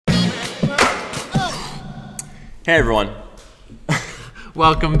Hey everyone.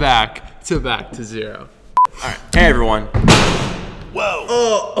 Welcome back to Zero. All right. Hey everyone. Whoa.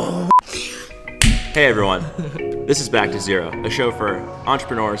 Oh. Hey everyone. This is Back to Zero, a show for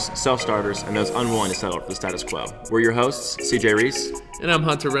entrepreneurs, self-starters, and those unwilling to settle for the status quo. We're your hosts, CJ Reese. And I'm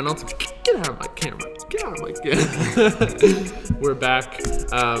Hunter Reynolds. Get out of my camera. Get out of my camera. We're back.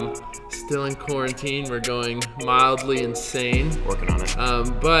 Still in quarantine. We're going mildly insane. Working on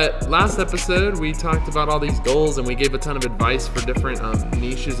it. But last episode, we talked about all these goals and we gave a ton of advice for different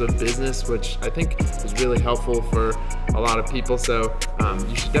niches of business, which I think was really helpful for a lot of people. So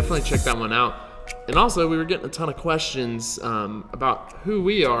you should definitely check that one out. And also, we were getting a ton of questions about who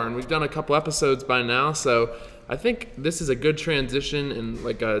we are, and we've done a couple episodes by now. So I think this is a good transition and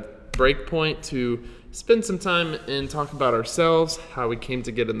like a break point to spend some time and talk about ourselves, how we came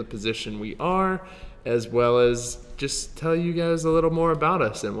to get in the position we are, as well as just tell you guys a little more about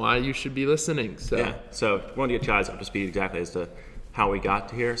us and why you should be listening. So we want to get you guys up to speed exactly as to how we got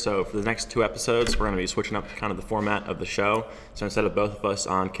to here. So for the next two episodes, we're going to be switching up kind of the format of the show. So instead of both of us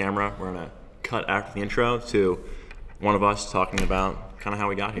on camera, we're going to cut after the intro to one of us talking about kind of how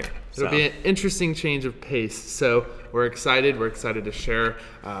we got here. It'll be an interesting change of pace. So we're excited. We're excited to share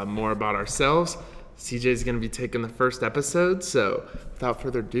more about ourselves. CJ is going to be taking the first episode. So without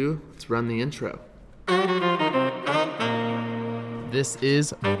further ado, let's run the intro. This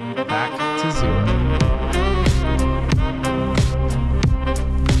is Back to Zero.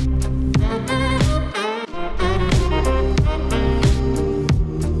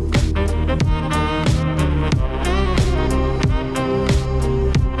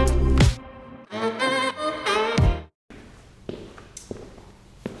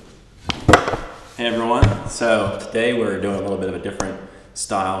 Hey everyone. So today we're doing a little bit of a different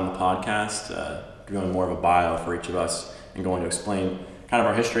style in the podcast, doing more of a bio for each of us and going to explain kind of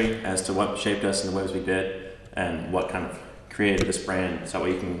our history as to what shaped us in the ways we did and what kind of created this brand, so that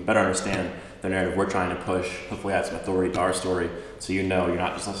way you can better understand the narrative we're trying to push, hopefully add some authority to our story, so you know you're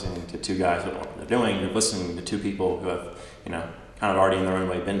not just listening to two guys who know what they're doing, you're listening to two people who have, kind of already in their own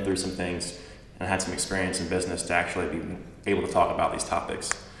way been through some things and had some experience in business to actually be able to talk about these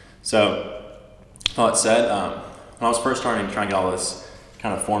topics. So all that said, when I was first starting to try and get all this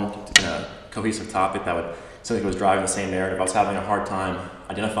kind of formed in a cohesive topic that would something that was driving the same narrative, I was having a hard time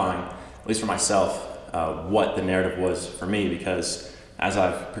identifying, at least for myself, what the narrative was for me, because as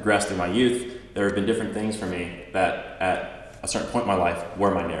I've progressed through my youth, there have been different things for me that at a certain point in my life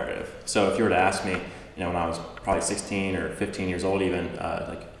were my narrative. So if you were to ask me, when I was probably 16 or 15 years old even,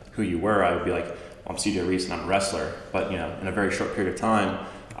 like who you were, I would be like, well, I'm CJ Reese and I'm a wrestler. But in a very short period of time,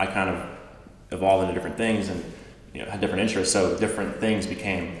 I kind of evolved into different things and had different interests, so different things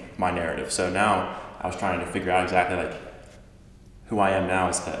became my narrative. So now I was trying to figure out exactly like who I am now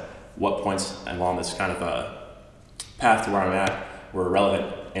as to what points along this kind of a path to where I'm at were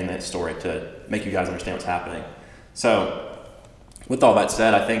relevant in that story to make you guys understand what's happening. So with all that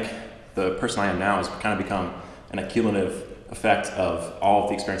said, I think the person I am now has kind of become an accumulative effect of all of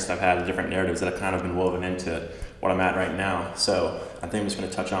the experiences I've had, the different narratives that have kind of been woven into what I'm at right now. So I think I'm just going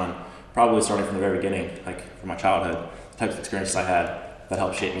to touch on probably starting from the very beginning, like from my childhood, the types of experiences I had that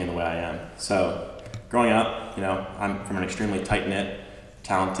helped shape me in the way I am. So growing up, I'm from an extremely tight-knit,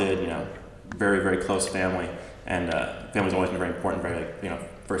 talented, very, very close family. And family's always been very important, very,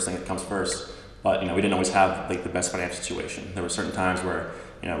 first thing that comes first. But, we didn't always have like the best financial situation. There were certain times where,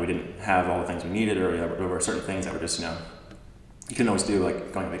 we didn't have all the things we needed, or there were certain things that were just, you couldn't always do,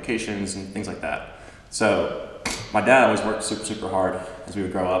 like going on vacations and things like that. So my dad always worked super, super hard as we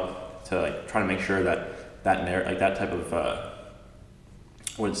would grow up to like try to make sure that that type of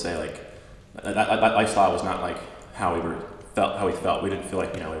that lifestyle was not like how we felt. We didn't feel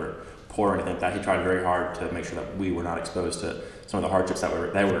like we were poor or anything like that. He tried very hard to make sure that we were not exposed to some of the hardships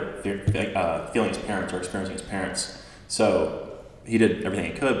that they were feeling as parents or experiencing as parents. So he did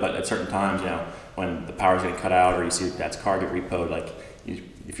everything he could, but at certain times, when the power's getting cut out or you see dad's car get repoed, like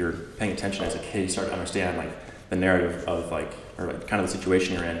if you're paying attention as a kid, you start to understand like the narrative of kind of the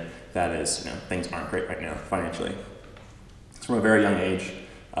situation you're in. That is, things aren't great right now financially. So from a very young age,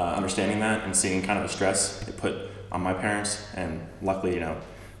 understanding that and seeing kind of the stress it put on my parents, and luckily,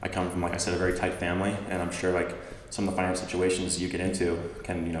 I come from, like I said, a very tight family, and I'm sure like some of the financial situations you get into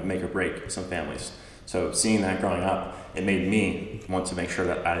can, make or break some families. So seeing that growing up, it made me want to make sure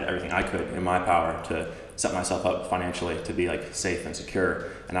that I did everything I could in my power to set myself up financially to be like safe and secure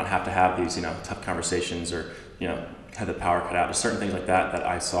and not have to have these, tough conversations or, had the power cut out. Just certain things like that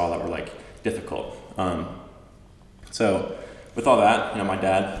I saw that were like difficult. So with all that, my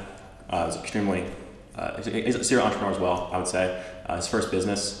dad is extremely, he's a serial entrepreneur as well, I would say. His first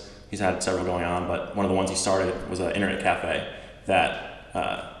business He's had several going on, but one of the ones he started was an internet cafe that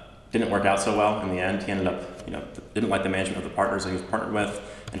didn't work out so well in the end. He ended up, didn't like the management of the partners that he was partnered with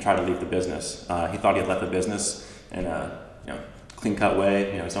and tried to leave the business. He thought he had left the business in a clean-cut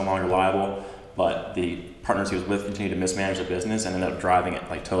way. He's no longer liable, but the partners he was with continued to mismanage the business and ended up driving it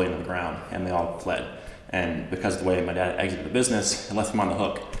like totally into the ground, and they all fled. And because of the way my dad exited the business, it left him on the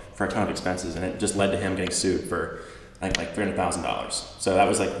hook for a ton of expenses, and it just led to him getting sued for, I think, like $300,000. So that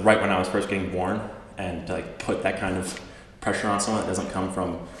was like right when I was first getting born, and to like put that kind of pressure on someone that doesn't come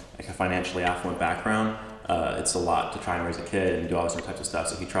from like a financially affluent background, it's a lot to try and raise a kid and do all this different types of stuff.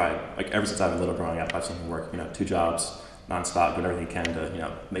 So he tried, like ever since I've been little growing up, I've seen him work, 2 jobs nonstop, doing everything he can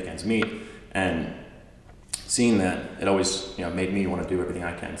to, make ends meet. And seeing that, it always, made me want to do everything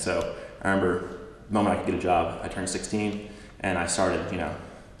I can. So I remember the moment I could get a job, I turned 16 and I started,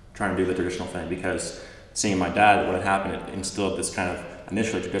 trying to do the traditional thing, because seeing my dad, what had happened, it instilled this kind of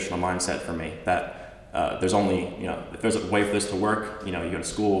initially traditional mindset for me that there's only, if there's a way for this to work, you go to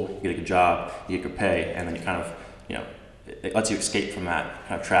school, you get a good job, you get good pay, and then you kind of, it lets you escape from that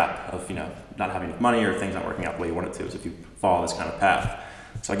kind of trap of, not having enough money or things not working out the way you want it to, is if you follow this kind of path.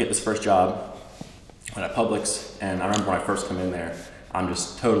 So I get this first job at Publix, and I remember when I first come in there, I'm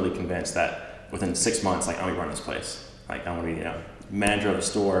just totally convinced that within 6 months, like, I'm gonna run this place. Like, I'm gonna be, manager of a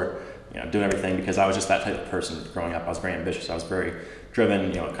store, doing everything, because I was just that type of person growing up. I was very ambitious. I was very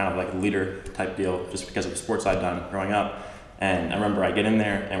driven, kind of like a leader type deal, just because of the sports I'd done growing up. And I remember I get in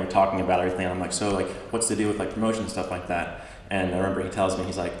there and we're talking about everything. And I'm like, so like, what's the deal with like promotion and stuff like that? And I remember he tells me,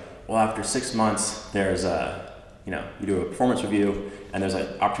 he's like, well, after 6 months, there's you do a performance review and there's an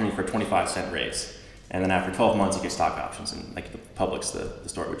opportunity for a 25-cent raise. And then after 12 months, you get stock options and like the Publix, the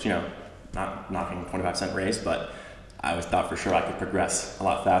store, which, not knocking 25-cent raise, but I always thought for sure I could progress a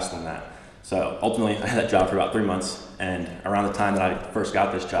lot faster than that. So ultimately, I had that job for about 3 months, and around the time that I first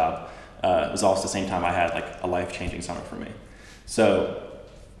got this job, it was also the same time I had like a life-changing summer for me. So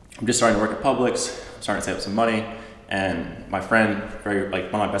I'm just starting to work at Publix, I'm starting to save up some money, and my friend, one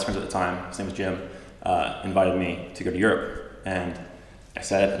of my best friends at the time, his name was Jim, invited me to go to Europe. And I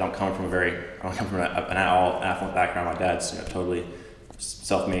said I don't come from an all affluent background. My dad's totally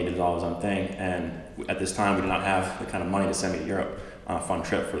self-made, did all his own thing, and at this time we did not have the kind of money to send me to Europe on a fun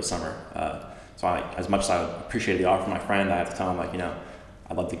trip for the summer. So as much as I appreciated the offer from my friend, I had to tell him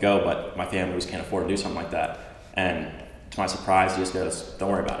I'd love to go, but my family just can't afford to do something like that. And to my surprise, he just goes, don't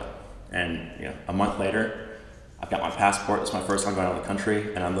worry about it. And a month later, I've got my passport. It's my first time going out of the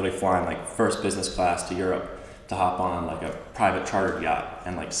country, and I'm literally flying like first business class to Europe to hop on like a private chartered yacht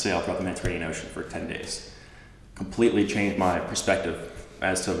and like sail throughout the Mediterranean Ocean for 10 days. Completely changed my perspective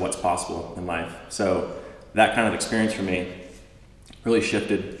as to what's possible in life. So that kind of experience for me really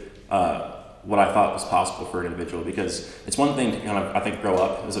shifted what I thought was possible for an individual, because it's one thing to kind of, I think, grow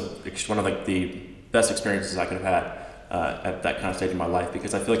up. It was one of like the best experiences I could have had at that kind of stage in my life,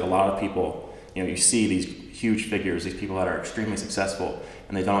 because I feel like a lot of people, you see these huge figures, these people that are extremely successful,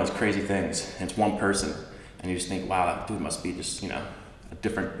 and they've done all these crazy things, and it's one person, and you just think, wow, that dude must be just, a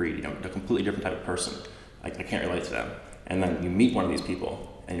different breed, a completely different type of person. Like, I can't relate to them. And then you meet one of these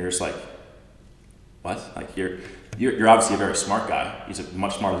people, and you're just like, what? Like, you're obviously a very smart guy. He's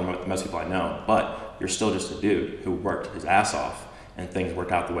much smarter than most people I know, but you're still just a dude who worked his ass off, and things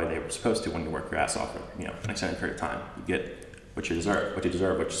worked out the way they were supposed to when you work your ass off for an extended period of time. You get what you deserve,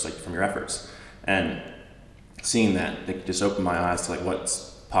 which is like from your efforts. And seeing that, it just opened my eyes to like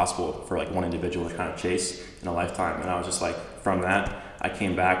what's possible for like one individual to kind of chase in a lifetime. And I was just like, from that, I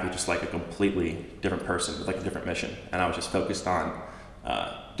came back with just like a completely different person with like a different mission. And I was just focused on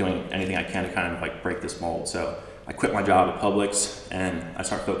doing anything I can to kind of like break this mold. So I quit my job at Publix and I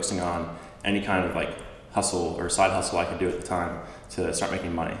started focusing on any kind of like hustle or side hustle I could do at the time to start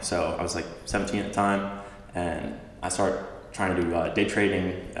making money. So I was like 17 at the time, and I started trying to do day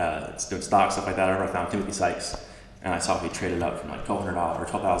trading, doing stocks, stuff like that. I remember I found Timothy Sykes, and I saw he traded up from like $1,200 or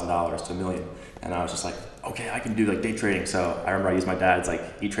 $12,000 to $1 million. And I was just like, okay, I can do like day trading. So I remember I used my dad's like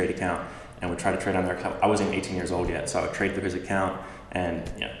E-Trade account and would try to trade on there. I wasn't 18 years old yet, so I would trade through his account, and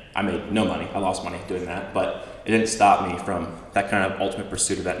I made no money. I lost money doing that, but it didn't stop me from that kind of ultimate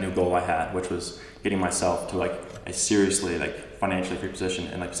pursuit of that new goal I had, which was getting myself to like a seriously like financially free position,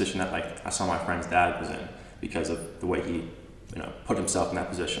 and like position that like I saw my friend's dad was in because of the way he put himself in that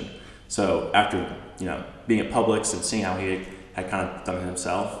position. So after being at Publix and seeing how he had kind of done it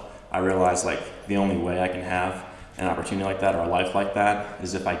himself, I realized like the only way I can have an opportunity like that or a life like that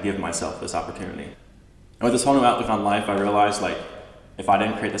is if I give myself this opportunity. And with this whole new outlook on life, I realized like if I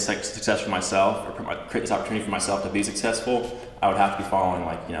didn't create this success for myself or create this opportunity for myself to be successful, I would have to be following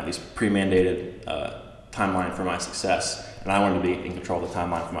like these pre-mandated timeline for my success, and I wanted to be in control of the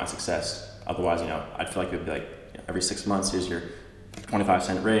timeline for my success. Otherwise, I'd feel like it would be like every 6 months, here's your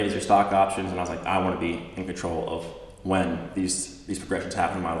 25-cent raise, your stock options, and I was like, I want to be in control of when these progressions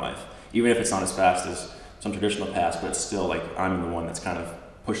happen in my life, even if it's not as fast as some traditional paths, but it's still like I'm the one that's kind of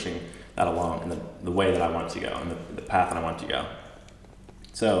pushing that along in the way that I want it to go, and the path that I want it to go.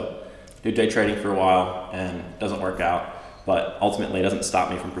 So do day trading for a while, and it doesn't work out, but ultimately it doesn't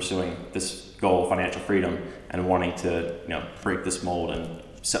stop me from pursuing this goal of financial freedom and wanting to break this mold and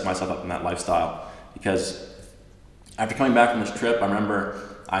set myself up in that lifestyle. Because after coming back from this trip, I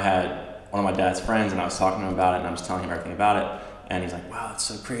remember I had one of my dad's friends, and I was talking to him about it, and I was telling him everything about it, and he's like, wow, that's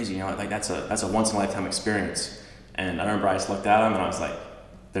so crazy, like that's a once-in-a-lifetime experience. And I remember I just looked at him, and I was like,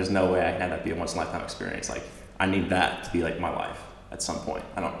 there's no way I can have that be a once-in-a-lifetime experience. Like, I need that to be like my life at some point.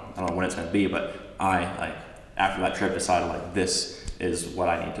 I don't know when it's going to be, but I, after that trip, decided like this is what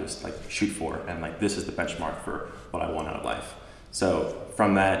I need to like shoot for, and like this is the benchmark for what I want out of life. So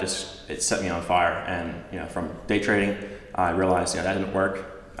from that, it set me on fire. And from day trading, I realized that didn't work.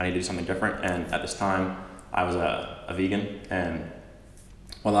 I need to do something different. And at this time, I was a vegan, and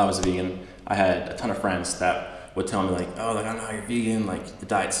while I was a vegan, I had a ton of friends that would tell me like, oh, like I know you're vegan, like the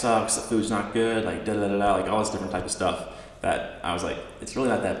diet sucks, the food's not good, like da da da da, like all this different type of stuff. That I was like, it's really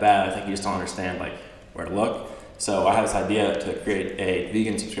not that bad. I think you just don't understand like where to look. So I had this idea to create a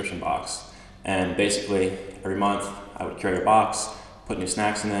vegan subscription box, and basically every month I would carry a box, put new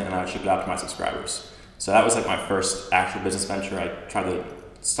snacks in it, and I would ship it out to my subscribers. So that was like my first actual business venture. I tried the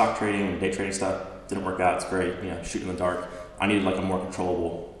stock trading and day trading stuff, didn't work out. It's very shoot in the dark. I needed like a more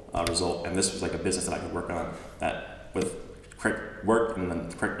controllable result, and this was like a business that I could work on that with correct work and then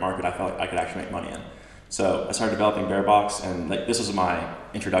the correct market, I felt like I could actually make money in. So I started developing Bearbox, and like this was my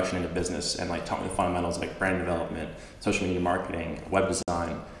introduction into business, and like taught me the fundamentals like brand development, social media marketing, web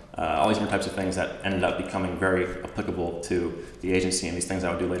design, all these different types of things that ended up becoming very applicable to the agency and these things I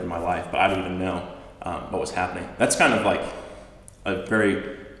would do later in my life, but I didn't even know what was happening. That's kind of like a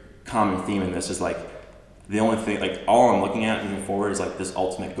very common theme in this, is like the only thing, like all I'm looking at moving forward is like this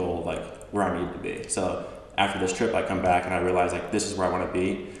ultimate goal, like where I need to be. So after this trip, I come back and I realize like this is where I want to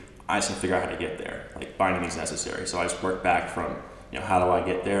be. I just need to figure out how to get there, like by any means necessary. So I just work back from, how do I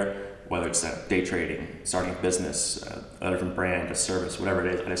get there? Whether it's day trading, starting a business, a different brand, a service, whatever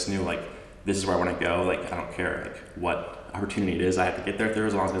it is. I just knew like this is where I want to go. Like I don't care like what opportunity it is, I have to get there through,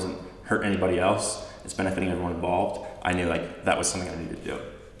 as long as it doesn't hurt anybody else. It's benefiting everyone involved. I knew like that was something I needed to do.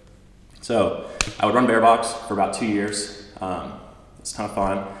 So I would run Bearbox for about 2 years. It's kind of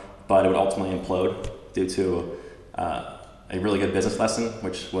fun, but it would ultimately implode due to a really good business lesson,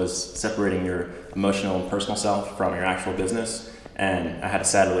 which was separating your emotional and personal self from your actual business. And I had a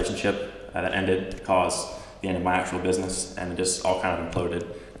sad relationship that ended, caused the end of my actual business, and it just all kind of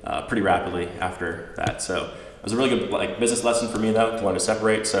imploded pretty rapidly after that. So it was a really good like business lesson for me though, to learn to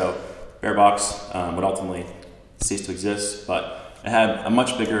separate. So Bearbox would ultimately cease to exist, but it had a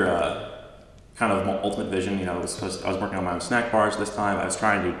much bigger kind of ultimate vision. I was working on my own snack bars this time. I was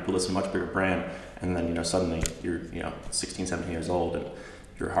trying to build this a much bigger brand, and then suddenly you're 16, 17 years old, and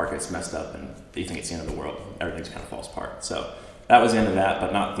your heart gets messed up, and you think it's the end of the world. Everything kind of falls apart. So that was the end of that,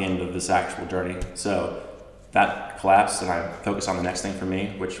 but not the end of this actual journey. So that collapsed, and I focused on the next thing for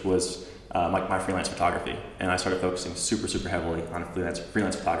me, which was like my freelance photography. And I started focusing super heavily on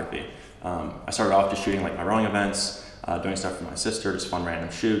freelance photography. I started off just shooting like my rowing events, doing stuff for my sister, just fun random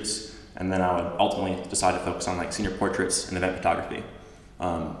shoots. And then I would ultimately decide to focus on like senior portraits and event photography.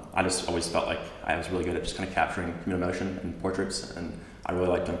 I just always felt like I was really good at just kind of capturing human emotion in portraits, and I really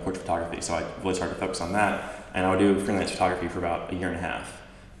liked doing portrait photography, so I really started to focus on that. And I would do freelance photography for about 1.5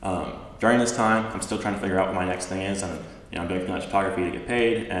 years. During this time, I'm still trying to figure out what my next thing is, and I'm doing freelance photography to get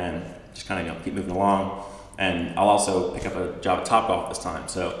paid and just kind of keep moving along. And I'll also pick up a job at Topgolf this time.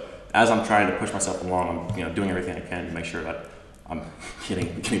 So as I'm trying to push myself along, I'm doing everything I can to make sure that I'm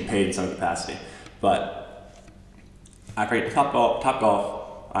getting paid in some capacity. But after I get to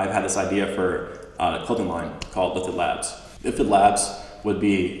Topgolf, I've had this idea for a clothing line called Lifted Labs. Lifted Labs would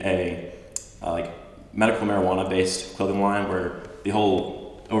be a like medical marijuana based clothing line, where the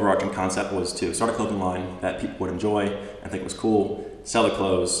whole overarching concept was to start a clothing line that people would enjoy and think was cool, sell the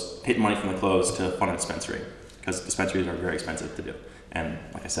clothes, take the money from the clothes to fund a dispensary, because dispensaries are very expensive to do. And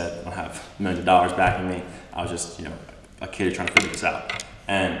like I said, I don't have millions of dollars backing me. I was just a kid trying to figure this out,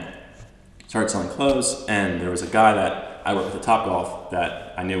 and started selling clothes. And there was a guy that I worked with at Topgolf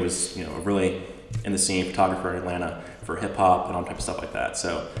that I knew was a really in the scene photographer in Atlanta for hip hop and all type of stuff like that.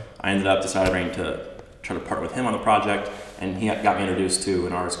 So I ended up deciding to try to partner with him on the project, and he got me introduced to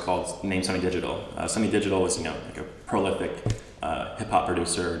an artist called named Sunny Digital. Sunny Digital was like a prolific hip hop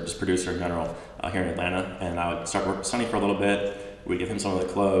producer, just producer in general here in Atlanta. And I would start working with Sonny for a little bit. We'd give him some of the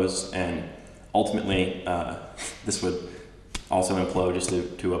clothes, and ultimately this would also implode just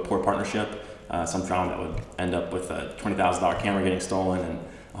to a poor partnership. Some drama that would end up with a $20,000 camera getting stolen and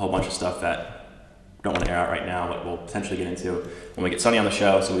a whole bunch of stuff that don't want to air out right now, but we'll potentially get into when we get Sonny on the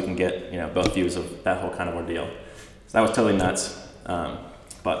show, so we can get both views of that whole kind of ordeal. So that was totally nuts.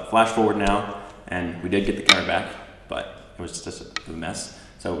 But flash forward now, and we did get the camera back, but it was just a mess.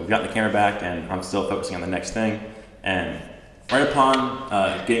 So we've gotten the camera back, and I'm still focusing on the next thing. And right upon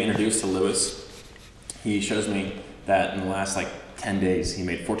getting introduced to Lewis, he shows me that in the last 10 days, he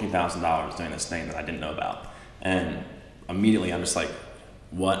made $14,000 doing this thing that I didn't know about. And immediately I'm just like,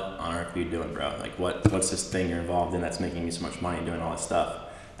 what on earth are you doing, bro? What's this thing you're involved in that's making you so much money doing all this stuff?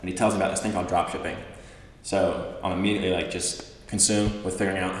 And he tells me about this thing called dropshipping. So I'm immediately just consumed with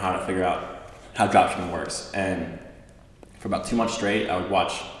figuring out how dropshipping works. And for about 2 months straight, I would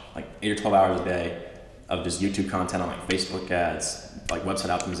watch 8 or 12 hours a day of just YouTube content on Facebook ads, website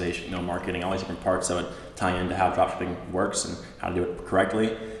optimization, marketing, all these different parts that would tie into how dropshipping works and how to do it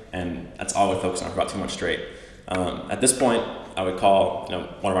correctly. And that's all I would focus on for about 2 months straight. At this point, I would call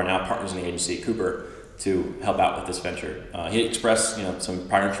one of our now partners in the agency, Cooper, to help out with this venture. He expressed some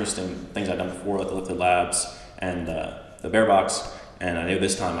prior interest in things I'd done before, like the Lifted Labs and the Bear Box, and I knew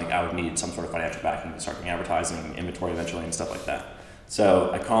this time I would need some sort of financial backing to start doing advertising, inventory eventually, and stuff like that.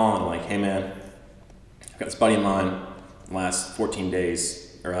 So I call and I'm like, hey man, I've got this buddy of mine. The last 14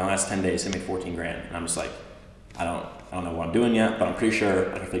 days, or the last 10 days, he made 14 grand, and I'm just like, I don't know what I'm doing yet, but I'm pretty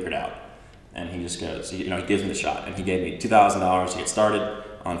sure I can figure it out. And he just goes, he gives me the shot, and he gave me $2,000 to get started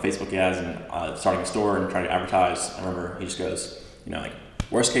on Facebook ads and starting a store and trying to advertise. I remember he just goes,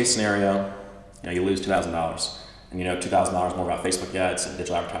 worst case scenario, you lose $2,000, and $2,000 more about Facebook ads and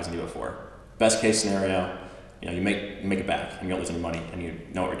digital advertising than you do before. Best case scenario, you make it back and you don't lose any money and you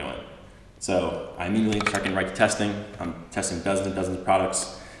know what you're doing. So I immediately start getting right to testing. I'm testing dozens and dozens of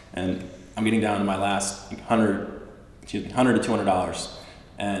products, and I'm getting down to my last $100 to $200,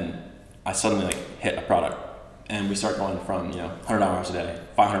 and I suddenly hit a product, and we start going from 100 hours a day,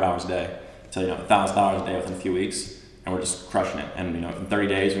 500 hours a day, to $1,000 a day within a few weeks, and we're just crushing it. And in 30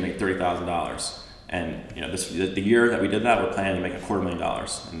 days we made $30,000, and the year that we did that, we're planning to make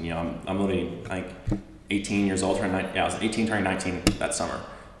 $250,000. And I'm literally 18 years old, I was 18 turning 19 that summer,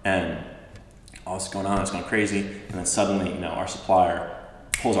 and all this is going on, it's going crazy, and then suddenly our supplier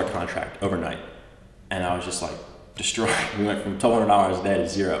pulls our contract overnight, and I was just destroyed. We went from $1,200 a day to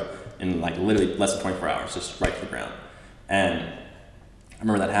zero in literally less than 24 hours, just right to the ground. And I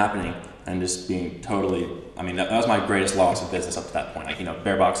remember that happening and just being totally, that was my greatest loss of business up to that point.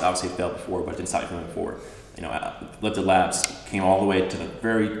 Bear Box obviously failed before, but it didn't stop me moving forward. Lifted Labs came all the way to the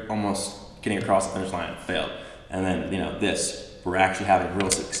very, almost getting across the finish line and failed. And then we're actually having real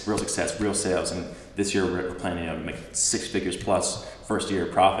success, real sales, and this year we're planning to make 6 figures plus first year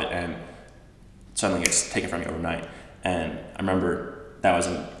profit, and suddenly it's taken from me overnight. And I remember that was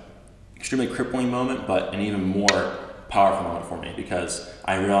an extremely crippling moment, but an even more powerful moment for me, because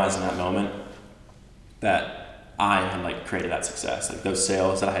I realized in that moment that I had created that success. Those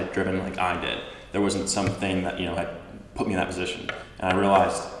sales that I had driven, I did. There wasn't something that had put me in that position, and I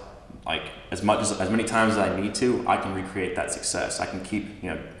realized as many times as I need to, I can recreate that success. I can keep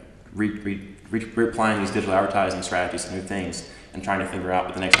reapplying these digital advertising strategies to new things and trying to figure out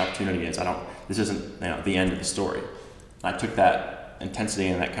what the next opportunity is. This isn't the end of the story. I took that intensity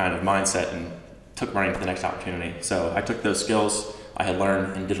and that kind of mindset and took running to the next opportunity. So I took those skills I had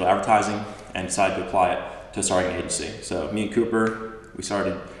learned in digital advertising and decided to apply it to starting an agency. So me and Cooper, we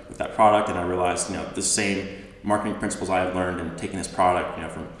started with that product, and I realized the same marketing principles I had learned in taking this product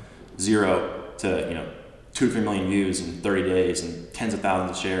from 0 to 2 to 3 million views in 30 days and tens of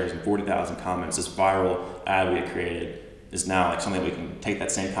thousands of shares and 40,000 comments. This viral ad we had created is now something we can take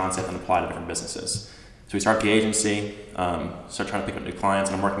that same concept and apply to different businesses. So we start the agency, start trying to pick up new clients,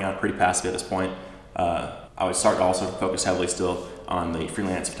 and I'm working on it pretty passively at this point. I would start to also focus heavily still on the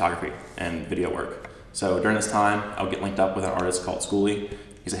freelance photography and video work. So during this time, I would get linked up with an artist called Schoolie.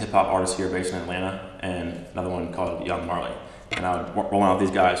 He's a hip hop artist here based in Atlanta, and another one called Young Marley. And I would roll out with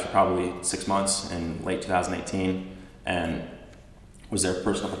these guys for probably 6 months in late 2018, and was their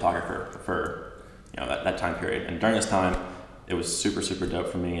personal photographer for that time period. And during this time, it was super, super dope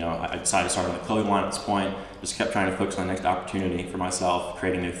for me. I decided to start on the clothing line at this point. Just kept trying to focus on the next opportunity for myself,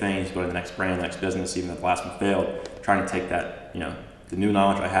 creating new things, go to the next brand, the next business, even if the last one failed, trying to take that, the new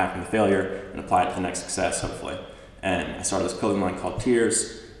knowledge I had from the failure and apply it to the next success, hopefully. And I started this clothing line called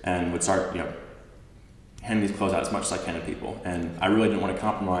Tears, and would start, handing these clothes out as much as I can to people. And I really didn't want to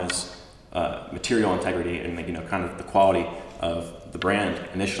compromise material integrity and kind of the quality of the brand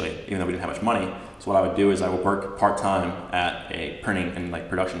initially, even though we didn't have much money. So what I would do is I would work part-time at a printing and like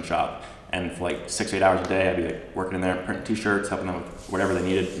production shop. And for like 6 to 8 hours a day, I'd be like working in there, printing t-shirts, helping them with whatever they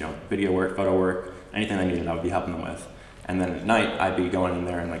needed, video work, photo work, anything they needed, I would be helping them with. And then at night, I'd be going in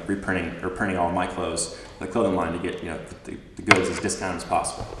there and like reprinting or printing all my clothes, the clothing line, to get the goods as discounted as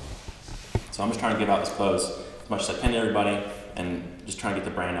possible. So I'm just trying to give out these clothes as much as I can to everybody, and just trying to get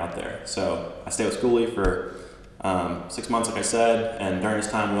the brand out there. So I stayed with Schoolie for 6 months, like I said, and during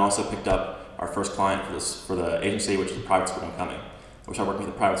this time, we also picked up our first client for the agency, which is a private school in Cumming. Which I worked with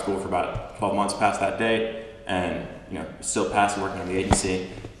the private school for about 12 months past that date, and still past working on the agency.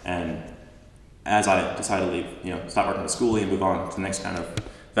 And as I decided to leave, stop working with Schoolie and move on to the next kind of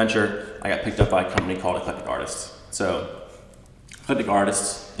venture, I got picked up by a company called Eclectic Artists. So Eclectic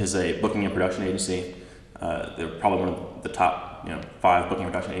Artists is a booking and production agency. They're probably one of the top 5 booking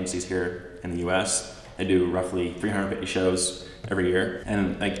and production agencies here in the U.S. They do roughly 350 shows every year,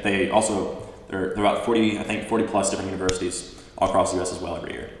 and like they're about 40 plus different universities all across the U.S. as well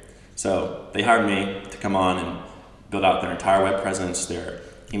every year. So they hired me to come on and build out their entire web presence, their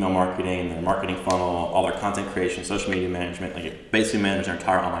email marketing, their marketing funnel, all their content creation, social media management, like basically manage their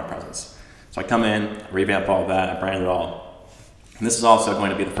entire online presence. So I come in, revamp all of that, I brand it all. And this is also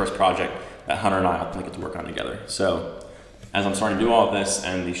going to be the first project that Hunter and I ultimately get to work on together. So as I'm starting to do all of this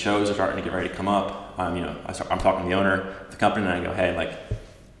and these shows are starting to get ready to come up, I'm talking to the owner of the company and I go, hey, like,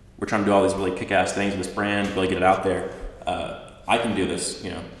 we're trying to do all these really kick-ass things with this brand, really get it out there. I can do this,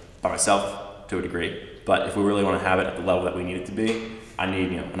 by myself to a degree, but if we really want to have it at the level that we need it to be, I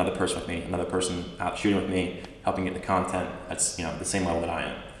need, another person with me, another person out shooting with me, helping get the content that's, the same level that I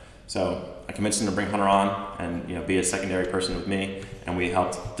am. So I convinced him to bring Hunter on and, be a secondary person with me, and we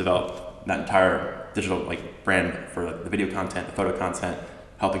helped develop that entire digital brand for the video content, the photo content,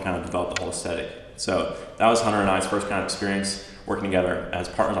 helping kind of develop the whole aesthetic. So that was Hunter and I's first kind of experience working together as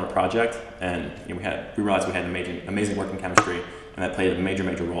partners on a project, and we realized we had amazing working chemistry, and that played a major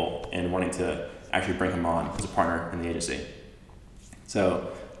role in wanting to actually bring him on as a partner in the agency.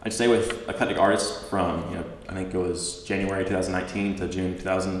 So I'd stay with Eclectic Artists from I think it was January 2019 to June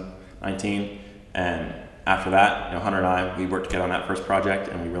 2019, and after that, Hunter and I, we worked together on that first project,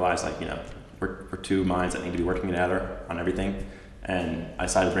 and we realized we're two minds that need to be working together on everything, and I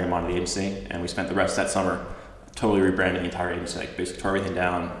decided to bring him on to the agency, and we spent the rest of that summer totally rebranding the entire agency, basically tore everything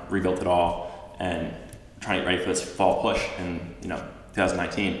down, rebuilt it all, and trying to get ready for this fall push in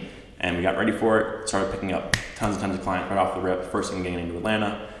 2019. And we got ready for it, started picking up tons of clients right off the rip, first thing getting into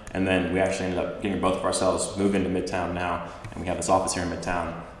Atlanta, and then we actually ended up getting both of ourselves moved into Midtown now, and we have this office here in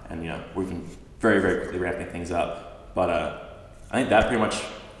Midtown, and we've been very quickly ramping things up. But I think that pretty much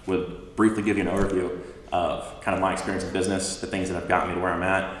would briefly give you an overview of kind of my experience in business, the things that have gotten me to where I'm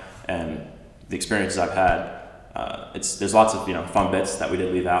at, and the experiences I've had. There's lots of fun bits that we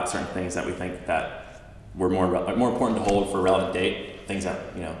did leave out, certain things that we think that were more important to hold for a relevant date, things that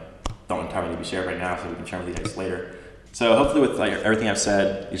don't entirely need to be shared right now, so we can share with you guys later. So hopefully with everything I've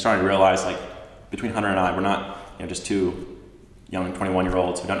said, you're starting to realize between Hunter and I, we're not just two young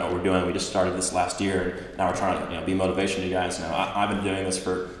 21-year-olds who don't know what we're doing. We just started this last year, and now we're trying to be motivation to you guys. I've been doing this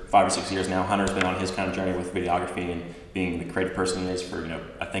for 5 or 6 years now. Hunter's been on his kind of journey with videography and being the creative person he is for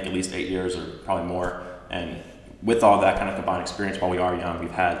I think at least 8 years or probably more. And with all that kind of combined experience, while we are young, we've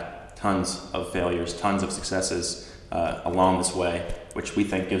had tons of failures, tons of successes along this way, which we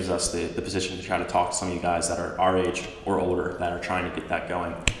think gives us the position to try to talk to some of you guys that are our age or older that are trying to get that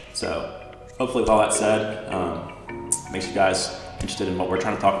going. So hopefully with all that said, makes you guys interested in what we're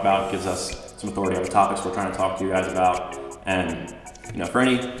trying to talk about, gives us some authority on the topics we're trying to talk to you guys about. And for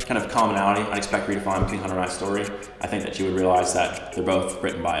any kind of commonality I'd expect for you to find between Hunter and I's story, I think that you would realize that they're both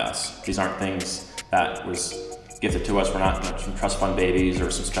written by us. These aren't things that was gifted to us. We're not some trust fund babies or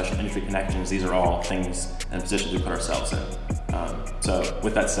some special industry connections. These are all things and positions we put ourselves in. So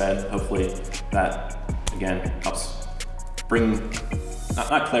with that said, hopefully that, again, helps bring,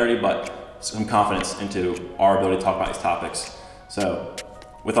 not clarity, but some confidence into our ability to talk about these topics. So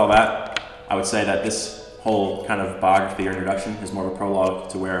with all that, I would say that this whole kind of biography or introduction is more of a prologue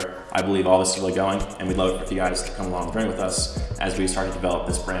to where I believe all this is really going, and we'd love for you guys to come along the journey with us as we start to develop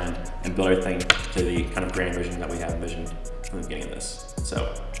this brand and build everything to the kind of grand vision that we have envisioned from the beginning of this.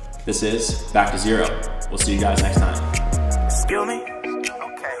 So this is Back to Zero. We'll see you guys next time. Excuse me?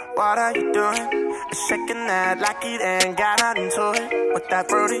 Okay. What are you doing? Shaking that like it ain't got nothing to it. With that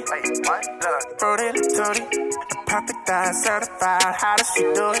fruity, fruity, tooty. Perfect eye certified, how does she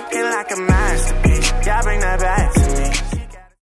do it? Feel like a masterpiece, yeah, bring that back to me.